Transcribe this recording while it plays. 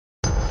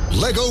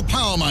Lego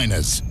Power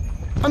Miners.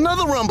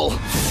 Another rumble,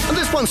 and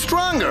this one's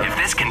stronger. If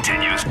this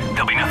continues,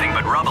 there'll be nothing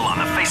but rubble on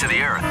the face of the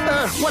Earth.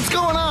 What's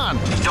going on?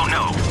 Don't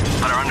know,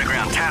 but our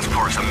underground task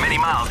force are many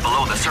miles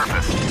below the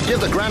surface.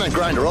 Give the granite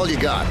grinder all you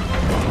got.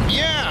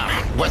 Yeah,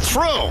 we're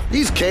through.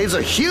 These caves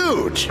are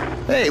huge.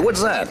 Hey,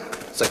 what's that?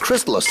 It's a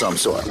crystal of some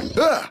sort.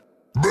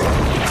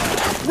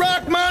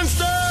 Rock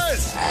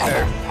monsters!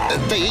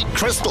 They eat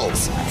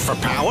crystals. For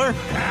power?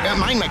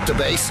 Mine make the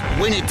base.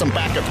 We need some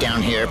backup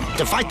down here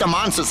to fight the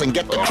monsters and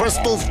get the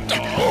crystals.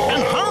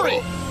 And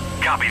hurry!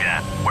 Copy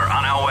that. We're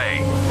on our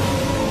way.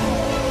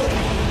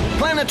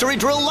 Planetary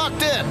drill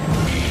locked in.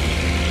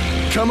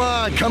 Come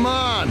on, come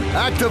on.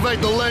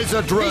 Activate the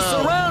laser drill. He's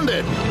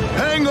surrounded.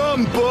 Hang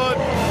on, bud.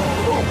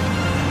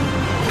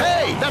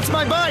 Hey, that's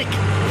my bike.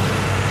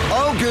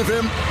 I'll give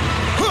him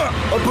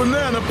a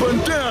banana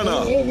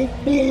bandana.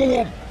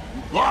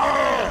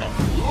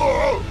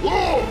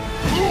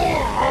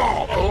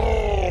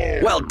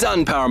 Well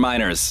done, Power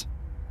Miners.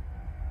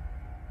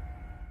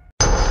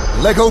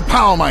 Lego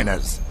Power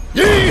Miners.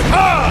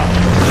 Yeehaw!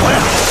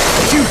 Well,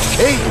 a huge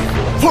cave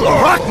full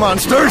of rock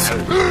monsters.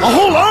 A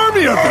whole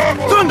army of them.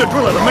 Thunder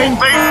drill at the main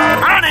base.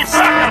 I need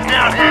backup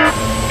down here.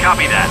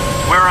 Copy that.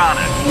 We're on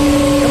it.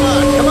 Come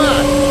on, come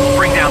on.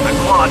 Bring down the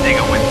claw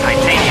digger with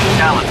titanium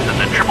talons and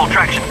the triple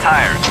traction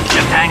tires.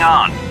 Just hang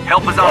on.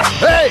 Help is on.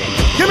 Hey,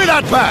 give me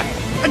that back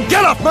and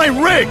get off my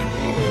rig.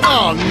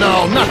 Oh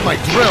no, not my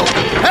drill.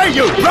 Hey,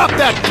 you drop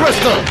that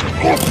crystal.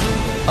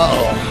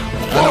 Uh-oh,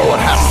 I know what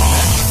happened.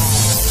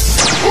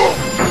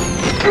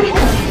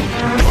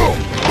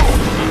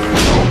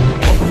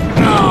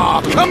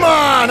 Oh, come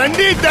on, I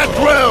need that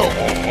drill.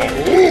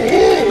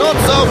 Not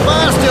so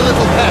fast, you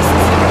little pests.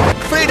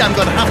 Afraid I'm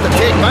gonna have to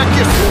take back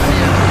your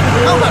souvenir.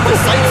 How about the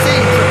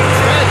sightseeing trip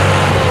instead?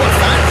 What's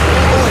that?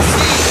 Oh, I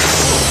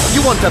see.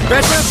 You want a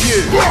better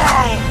view?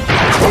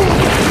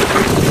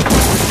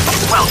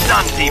 Well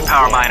done, Team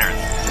Power Miners.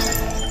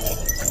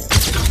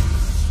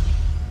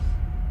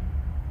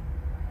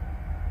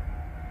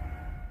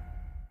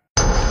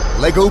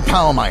 Lego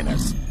Power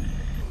Miners.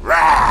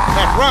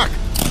 That rock,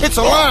 it's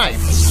alive,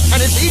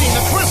 and it's eating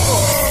the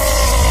crystal.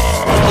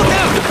 Look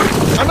out!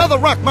 Another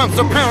rock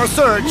monster power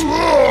surge.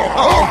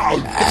 Uh-oh,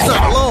 it's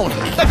not alone.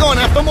 They're going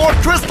after more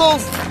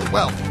crystals.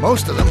 Well,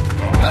 most of them.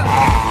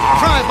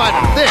 Try a bite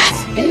of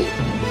this.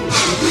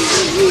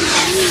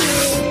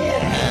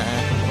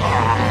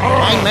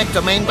 I make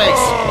the main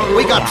base.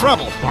 We got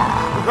trouble.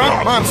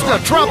 Rock monster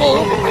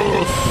trouble.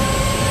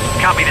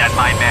 Copy that,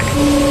 Mind Mech.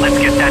 Let's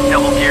get that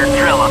double-geared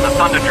drill on the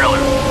Thunder Driller.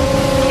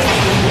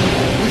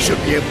 We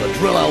should be able to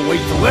drill our way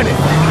through anything.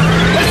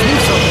 Let's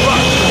move some rock,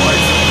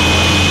 boys.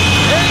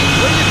 Hey,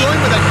 where are you going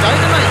with that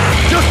dynamite?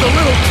 Just a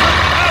little trip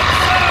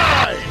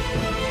outside!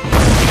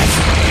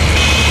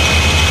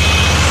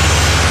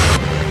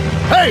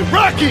 Hey,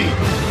 Rocky!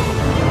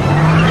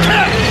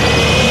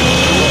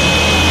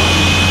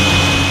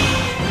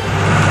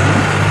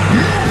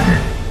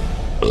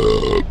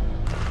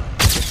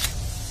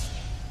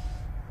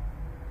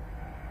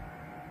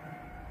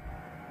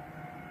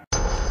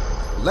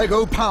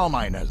 Lego Power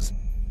Miners.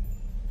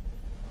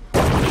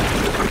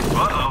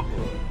 Uh-oh.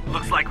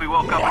 Looks like we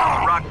woke up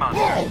another rock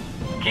monster.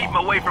 Keep them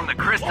away from the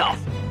crystals.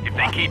 If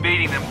they keep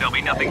eating them, there'll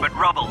be nothing but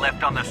rubble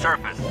left on the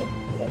surface.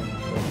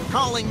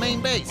 Calling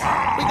main base.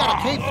 We got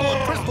a cave full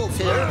of crystals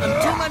here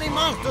and too many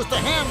monsters to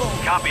handle.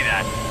 Copy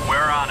that.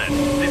 We're on it.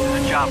 This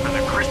is a job for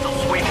the Crystal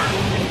Sweeper.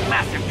 This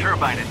massive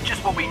turbine is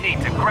just what we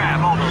need to grab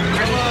all those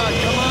crystals.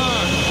 Come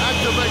on.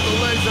 Activate the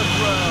laser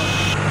drill.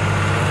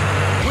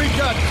 We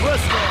got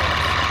crystals.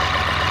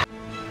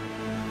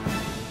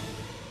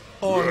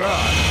 Or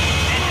not.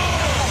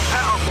 Engines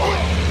powerful.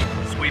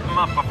 Sweep them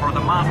up before the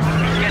monsters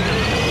can get to them.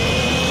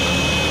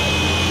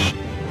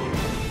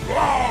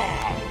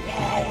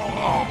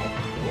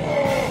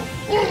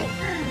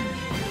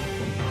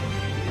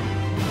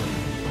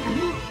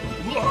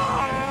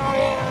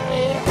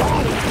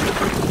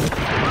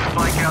 Looks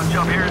like our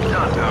job here is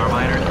done, Power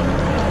Miners.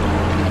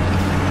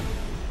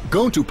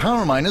 Go to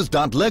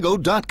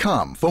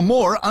powerminers.lego.com for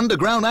more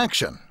underground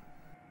action.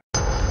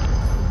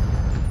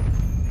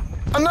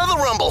 Another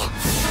rumble,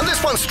 and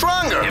this one's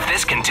stronger. If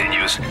this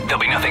continues, there'll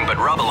be nothing but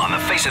rubble on the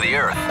face of the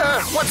Earth.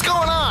 What's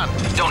going on?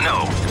 Don't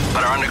know,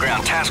 but our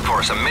underground task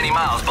force are many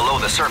miles below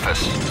the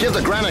surface. Give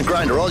the granite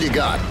grinder all you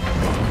got.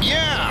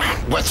 Yeah,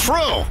 we're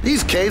through.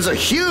 These caves are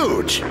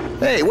huge.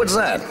 Hey, what's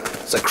that?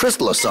 It's a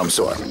crystal of some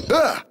sort.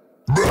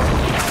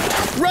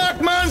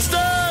 Rock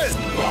monsters!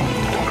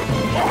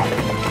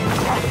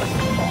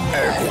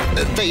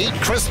 They eat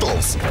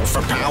crystals.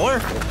 For power?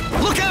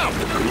 Look out!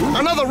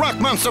 Another rock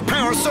monster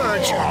power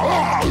surge.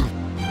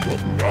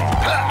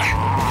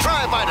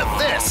 Try a bite of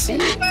this.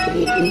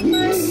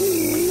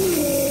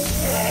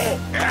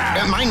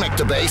 Mine make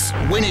the base.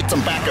 We need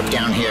some backup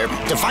down here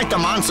to fight the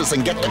monsters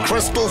and get the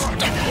crystals.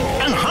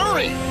 And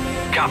hurry!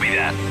 Copy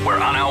that. We're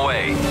on our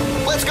way.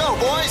 Let's go,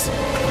 boys!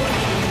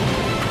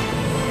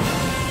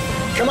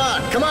 Come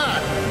on, come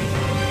on!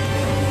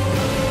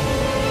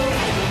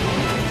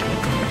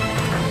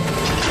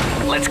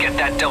 Let's get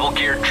that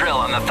double-geared drill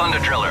on the Thunder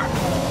Driller.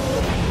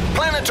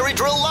 Planetary Planetary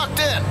drill locked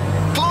in.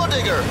 Claw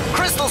digger,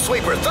 crystal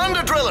sweeper,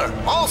 thunder driller.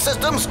 All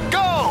systems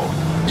go!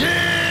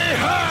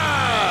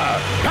 Yeehaw!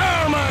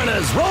 Power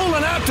miners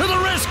rolling out to the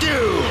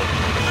rescue!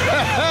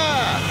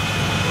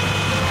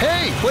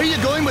 Hey, where are you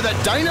going with that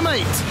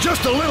dynamite?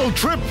 Just a little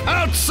trip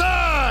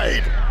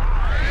outside!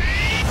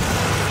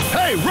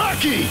 Hey,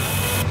 Rocky!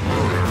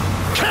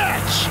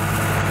 Catch!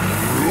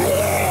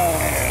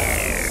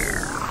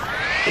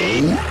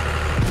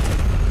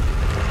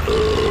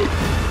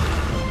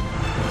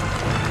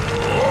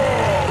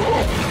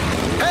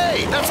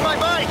 Hey, that's my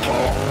bike!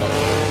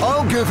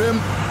 I'll give him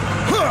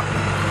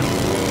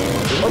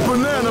a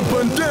banana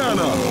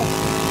bandana!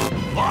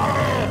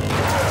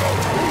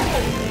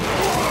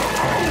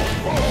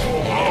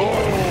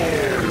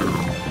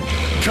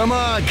 Come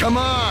on, come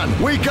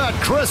on! We got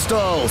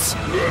crystals!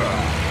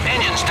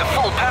 Engines to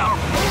full power.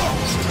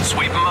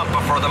 Sweep them up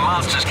before the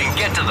monsters can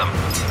get to them.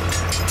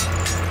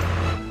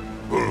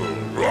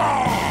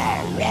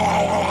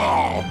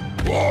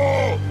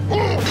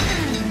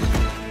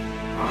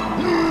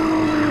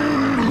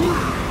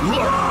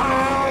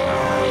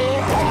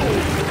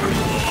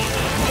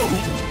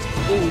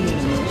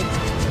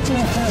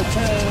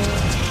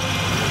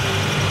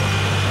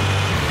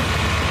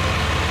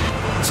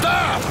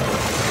 Stop!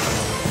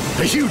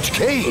 A huge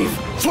cave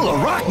full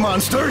of rock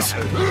monsters. A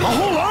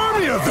whole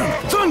army of them.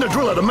 Thunder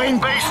drill at the main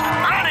base.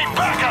 I need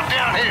backup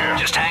down here.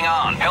 Just hang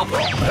on. Help.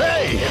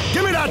 Hey,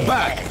 give me that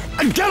back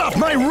and get off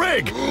my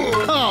rig.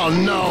 Oh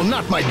no,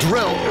 not my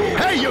drill.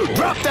 Hey, you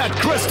drop that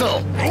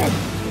crystal.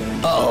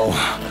 Oh,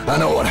 I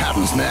know what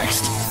happens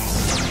next.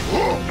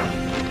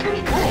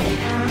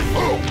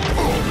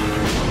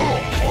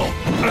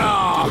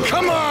 Oh,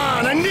 come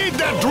on, I need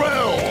that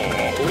drill.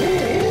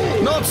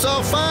 Not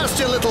so fast,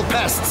 you little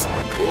pests.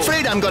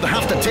 Afraid I'm going to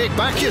have to take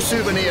back your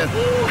souvenir.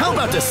 How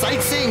about a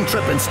sightseeing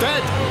trip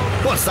instead?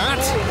 What's that?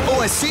 Oh,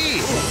 I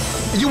see.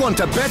 You want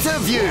a better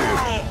view.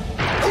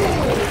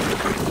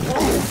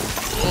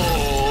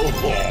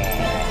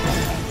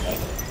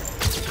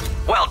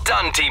 Well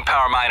done, Team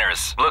Power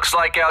Miners. Looks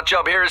like our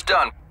job here is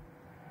done.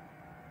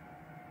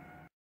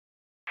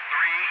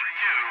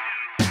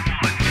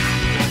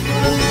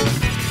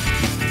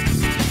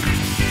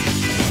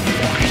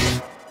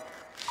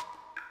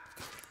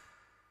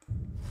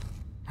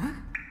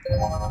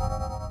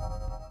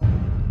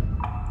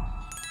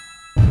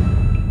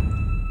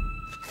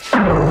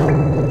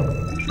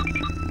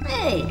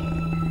 Hey!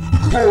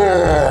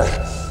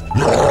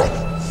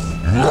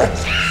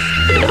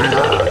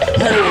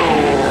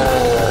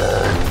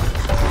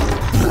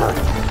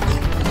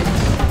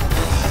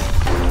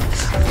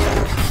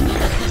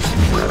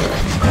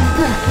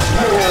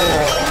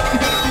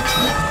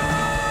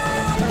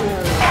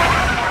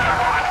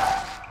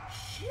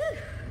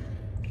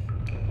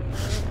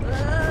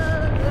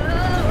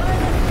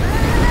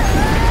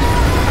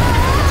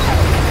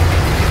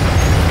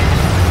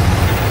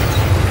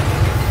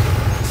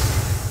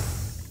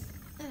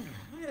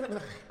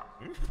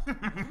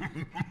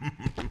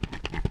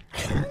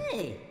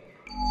 Hey!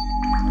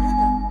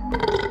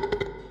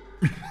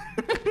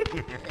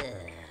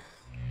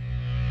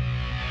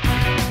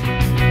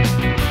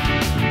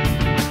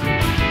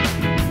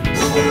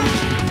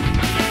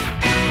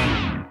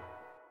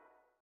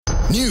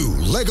 New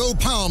LEGO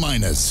Power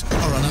Miners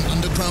are on an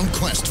underground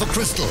quest for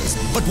crystals.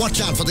 But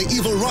watch out for the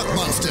evil rock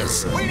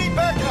monsters. We need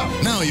backup.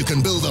 Now you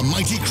can build a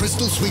mighty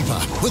crystal sweeper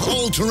with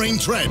all-terrain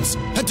treads,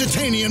 a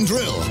titanium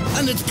drill,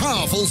 and its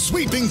powerful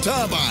sweeping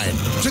turbine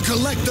to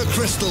collect the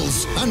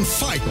crystals and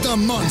fight the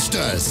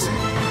monsters.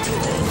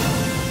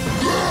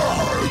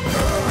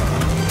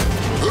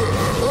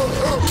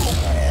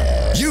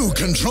 You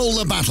control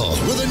the battle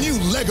with the new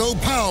LEGO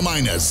Power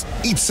Miners.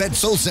 Each set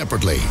sold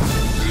separately.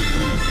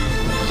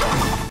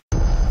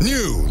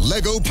 New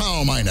LEGO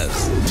Power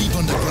Miners. Deep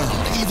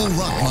underground, evil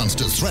rock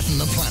monsters threaten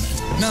the planet.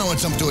 Now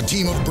it's up to a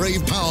team of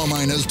brave power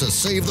miners to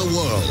save the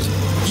world.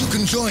 You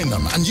can join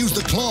them and use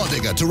the claw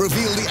digger to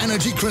reveal the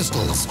energy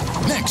crystals.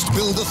 Next,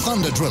 build the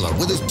thunder driller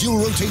with his dual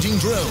rotating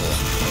drill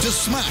to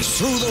smash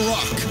through the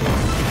rock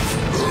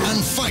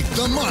and fight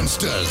the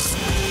monsters.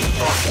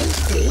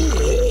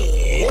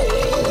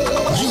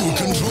 You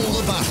control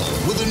the battle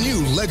with the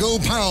new LEGO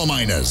Power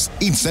Miners.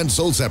 Each set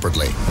sold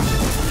separately.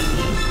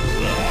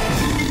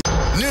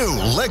 New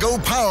LEGO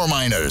Power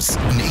Miners.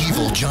 An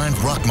evil giant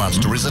rock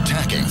monster is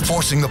attacking,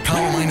 forcing the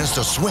Power Miners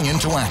to swing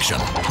into action.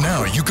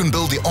 Now you can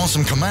build the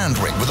awesome command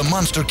rig with a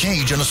monster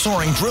cage and a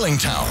soaring drilling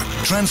tower.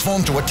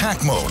 Transform to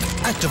attack mode,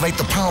 activate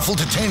the powerful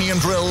titanium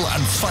drill,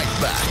 and fight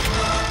back.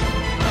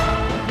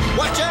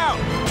 Watch out!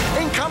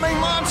 Incoming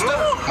monster!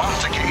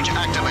 Monster cage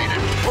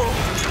activated.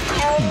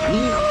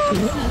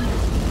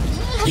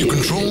 You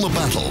control the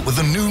battle with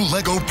the new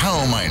LEGO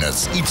Power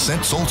Miners. Each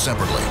set sold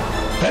separately.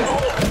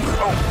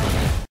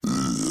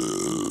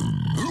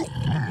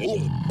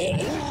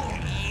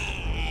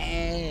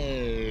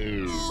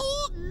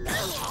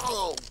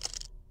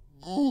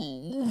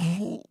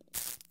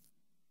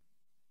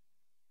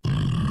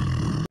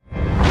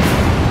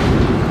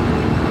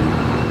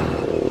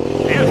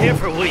 Been here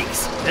for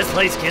weeks. This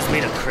place gives me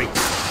the creeps.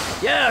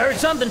 Yeah, I heard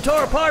something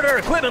tore apart our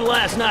equipment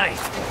last night.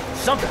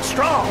 Something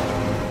strong.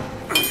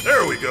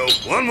 There we go.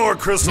 One more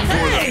crystal for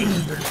Hey!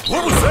 them.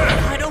 What was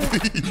that? I don't...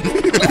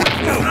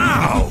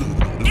 Ow!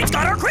 It's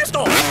got our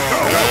crystal!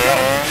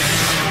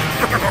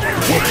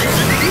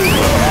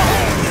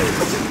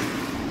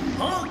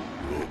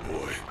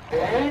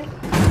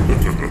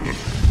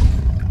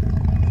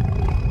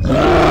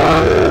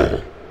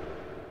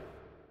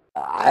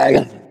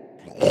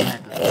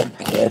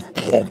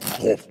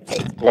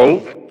 Huh?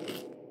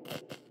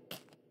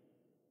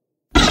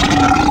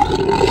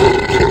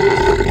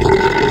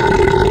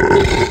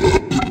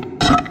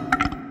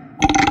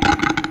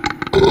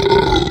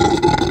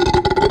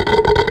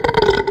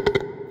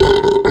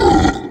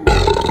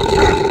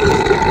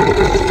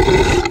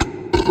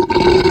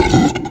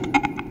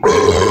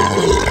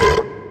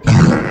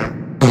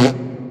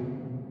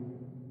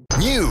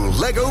 New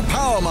LEGO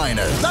Power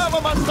Miners.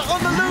 Lava monster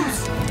on the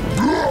loose!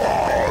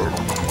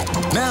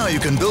 Now you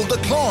can build the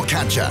claw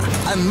catcher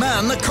and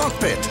man the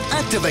cockpit.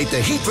 Activate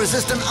the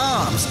heat-resistant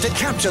arms to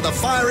capture the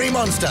fiery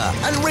monster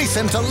and race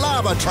him to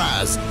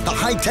Lavatraz, the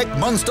high-tech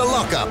monster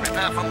lockup.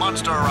 Prepare for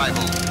monster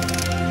arrival.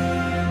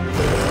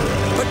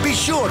 But be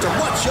sure to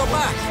watch your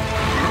back.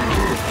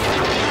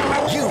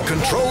 You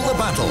control the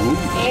battle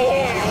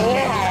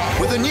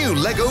with the new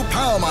LEGO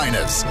Power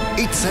Miners.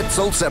 Each set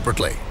sold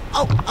separately.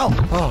 Oh,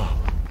 oh, oh.